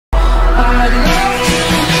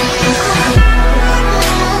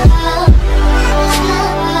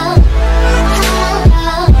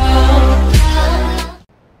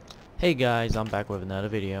Hey guys, I'm back with another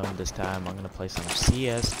video, and this time I'm gonna play some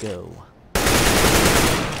CSGO.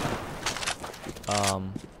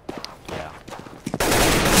 Yeah.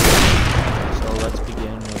 So let's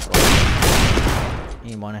begin with.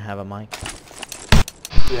 You wanna have a mic?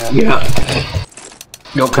 Yeah.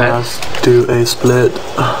 Okay. Let's do a split.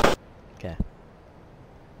 Okay.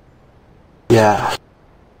 Yeah.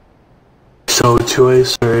 So 2A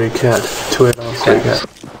sorry cat, 2A sorry cat.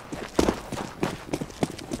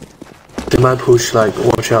 They might push, like,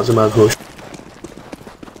 watch out, they might push.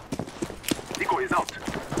 Vido is out.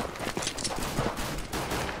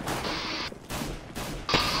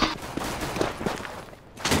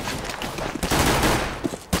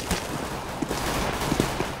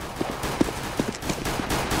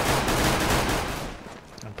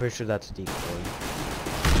 I'm pretty sure that's a decoy.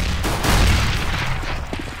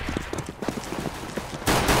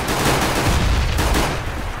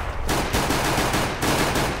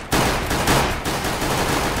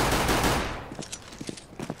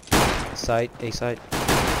 Site, A site.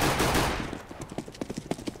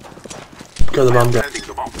 Got the bomb down. Planting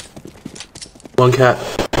the bomb. One cat.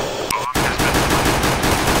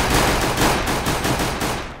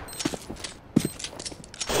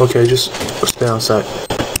 Okay, just stay on site.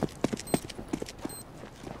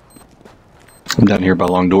 I'm down here by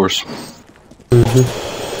long doors.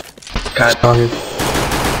 Cat talking.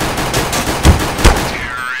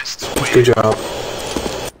 Good job.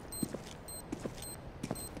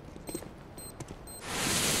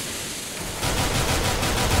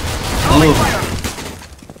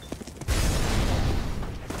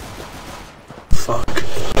 Fuck.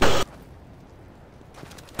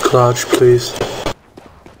 Clutch, please.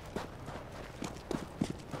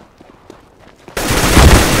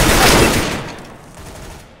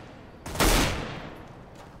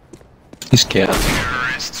 He's cat.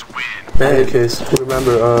 In any case,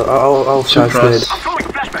 remember, I'll flash mid. I'm throwing a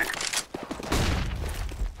flashbang.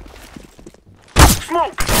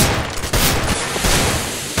 Smoke.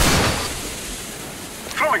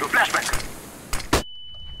 Throwing a flashbang.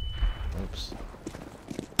 Oops.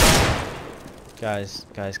 Guys,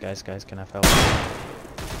 can I help?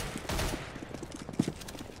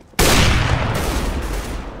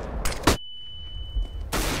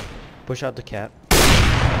 Push out the cat.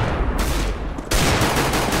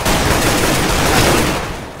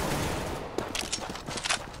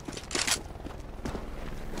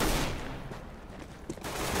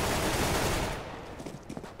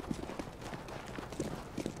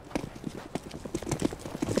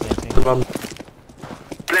 The bomb.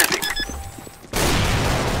 Planting.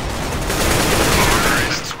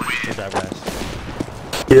 Get that rest.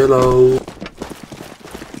 Yellow.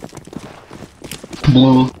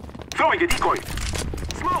 Blue. Throwing a decoy.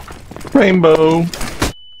 Smoke. Rainbow.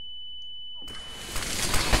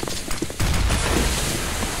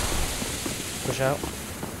 Push out.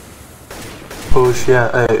 Push,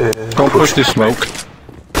 yeah, Don't push the smoke.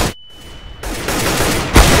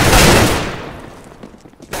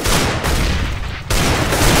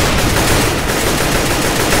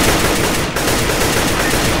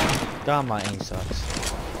 God, my aim sucks.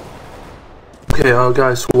 Okay,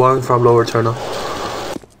 guys, one from lower tunnel.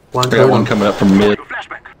 One I got tunnel. one coming up from mid. Throwing a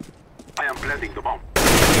flashbang. I am planting the bomb.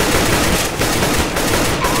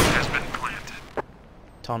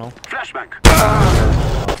 Tunnel. Flashbang.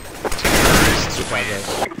 Surprise us.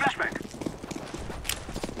 Throwing a flashbang.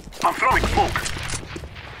 I'm throwing smoke.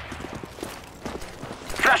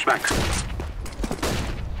 Flashbang.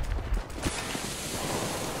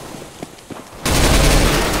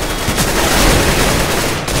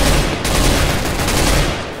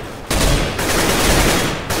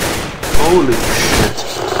 Holy shit.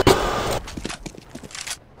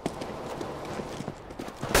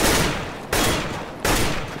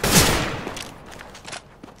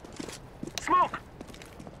 Smoke.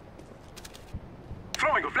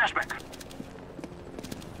 Throwing a flashbang.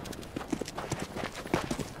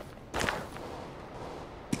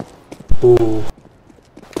 Ooh.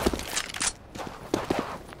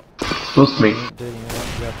 Supposed to be. Dude, you know what?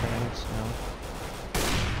 You got grenades?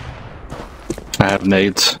 I No. have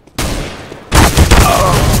nades.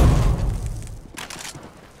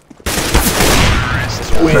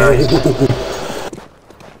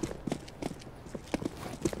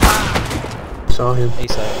 Saw him. A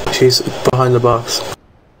site. She's behind the box.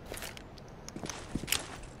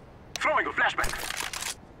 Throwing a flashbang.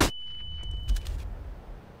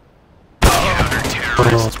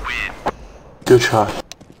 Oh. Good shot.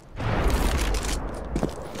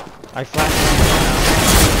 I flashed.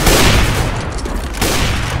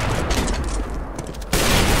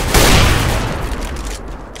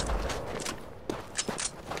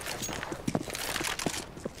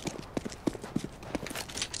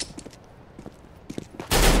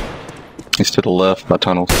 He's to the left by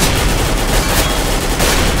tunnels.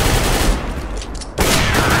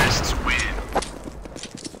 Terrorists win.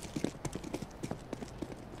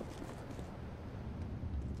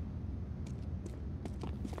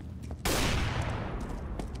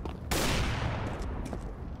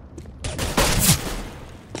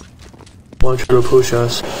 Want you to push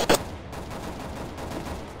us.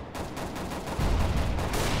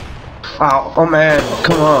 Ow, oh man,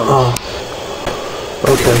 come on. Oh.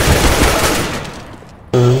 Okay.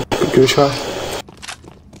 Good try.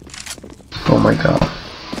 Oh my god.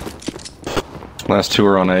 Last two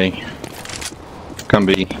are on A. Come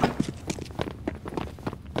B.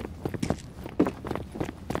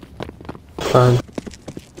 Fine.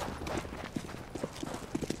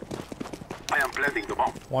 I am planting the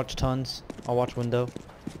bomb. Watch tons. I'll watch window.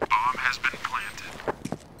 Bomb has been planted.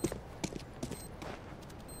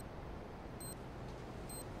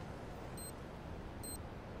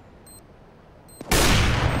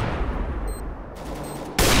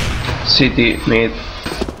 City, mid.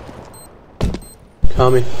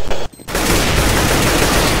 Coming.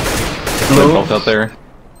 They're both out there.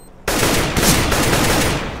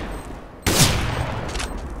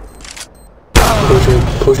 Push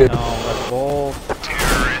it. Push it. No, let's both.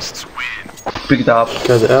 Terrorists win. Pick it up.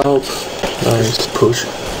 Got the help. Nice. Push.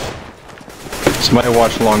 Somebody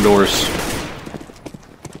watch long doors.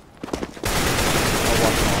 I'll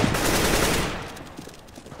watch long.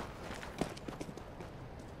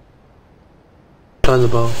 Find the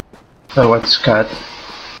bomb. Oh, what's cat?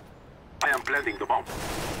 I am planting the bomb.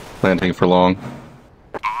 Landing for long.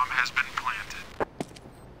 Bomb has been planted.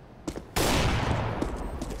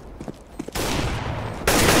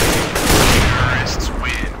 Terrorists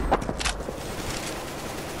win.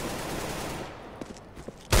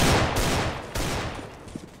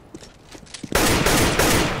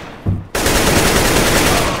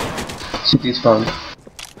 City spawn.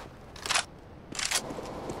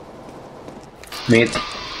 Mid.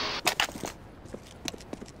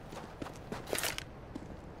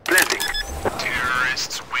 Planting.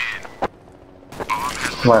 Terrorists win. Bomb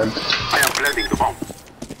has been Plant. I am planting the bomb.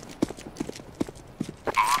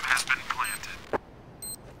 Bomb has been planted.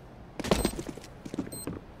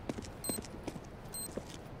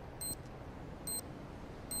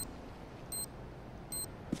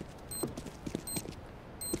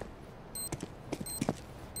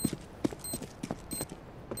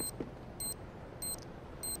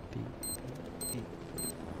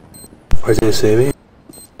 Are they saving?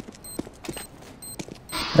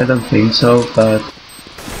 I don't think so, but...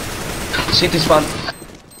 City spawn.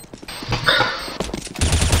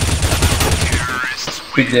 Terrorists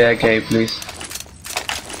Pick the AK, please.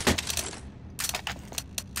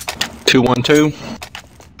 2-1-2.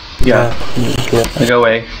 Yeah, Yeah. I go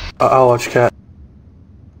away. I'll watch cat.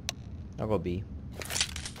 I'll go B.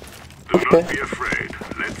 Do Okay. not be afraid.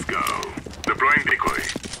 Let's go. Deploying decoy.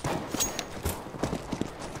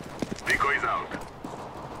 Decoy's out.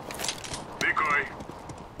 Decoy.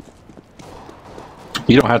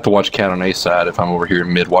 You don't have to watch cat on A side if I'm over here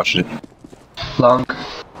in mid watching it. Long.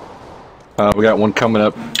 We got one coming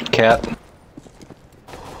up. Cat.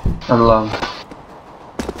 I'm long.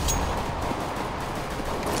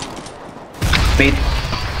 Mid.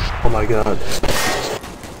 Oh my god.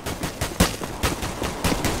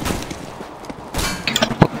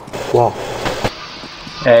 Wow.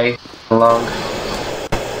 A. Long.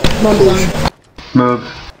 Push. Move.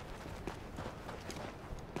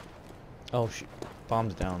 Oh shoot.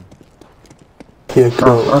 Bomb's down. Yeah, go.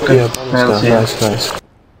 Oh, okay. Yeah, I don't see it. nice, nice.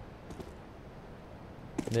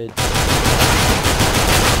 Mid.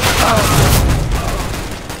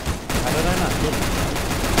 How did I not hit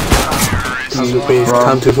him? Easy base. Wrong.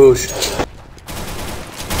 Time to push.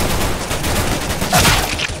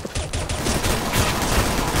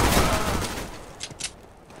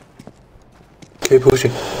 Keep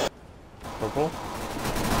pushing. Purple?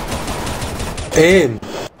 Aim!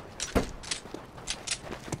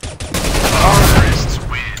 Terrorists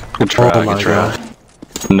win. Good try, Oh my good try. god.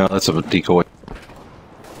 No, that's a decoy.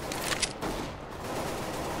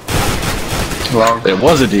 Long. It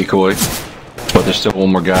was a decoy, but there's still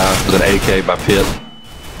one more guy with an AK by pit.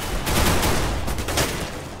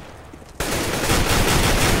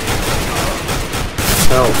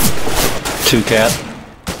 Help. 2 cat.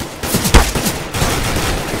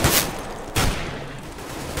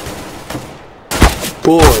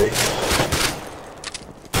 Boy!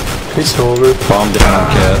 It's over. Bomb down,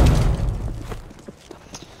 cat.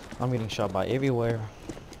 I'm getting shot by everywhere.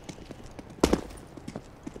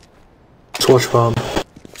 Let's watch bomb.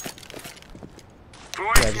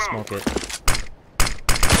 Throwing Yeah, just smoke. smoke it.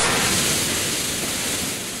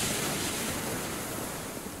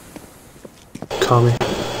 Tommy.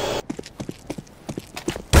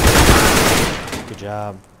 Good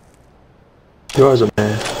job. Yours a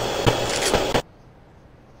man.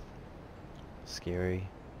 Scary.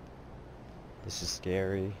 This is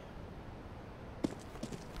scary.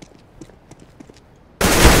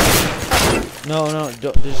 No, no,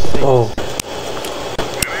 don't just say. Oh.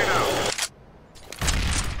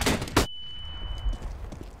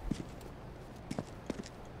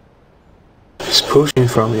 He's pushing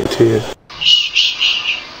from you to you.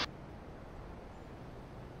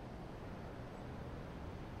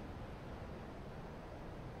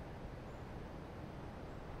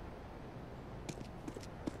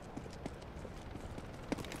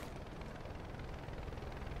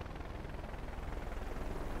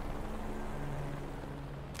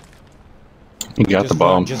 You got the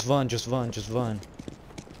bomb. Just run, just run, just run.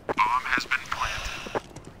 Bomb has been planted.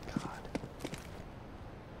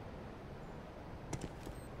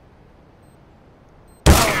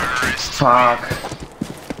 Fuck.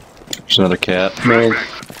 There's another cat. Mid.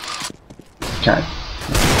 Cat.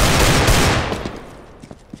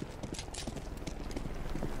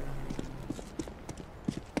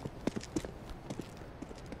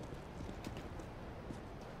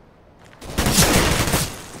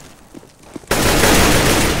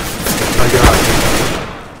 My god.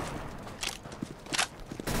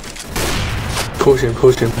 Pushing,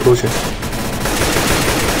 pushing, pushing.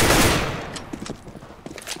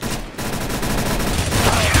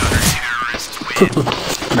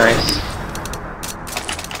 Nice.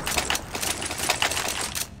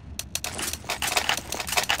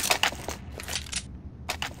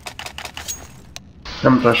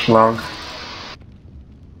 I'm rush long.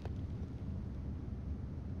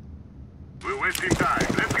 We're wasting time.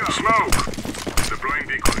 Let's go. Smoke. Deploying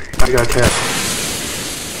decoy. I got cat.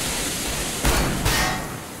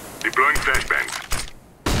 Deploying flashbang.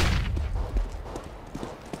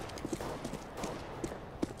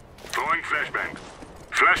 Throwing flashbang.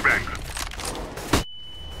 Flashbang.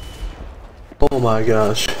 Oh my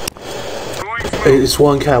gosh. Throwing smoke. Hey, it's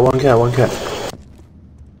one cat, one cat, one cat.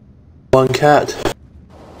 One cat.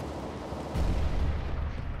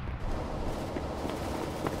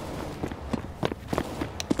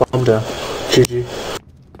 Bomb down. GG.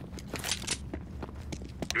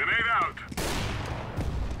 Grenade out.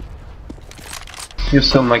 You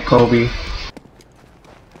stole my Kobe.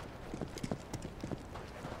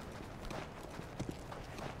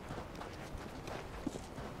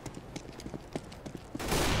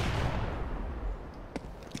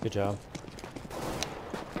 Good job.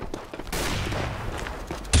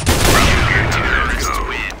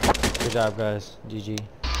 Good job, guys. GG.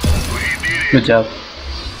 Good job.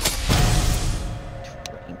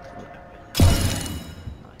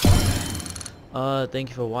 Thank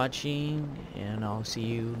you for watching, and I'll see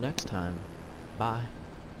you next time. Bye.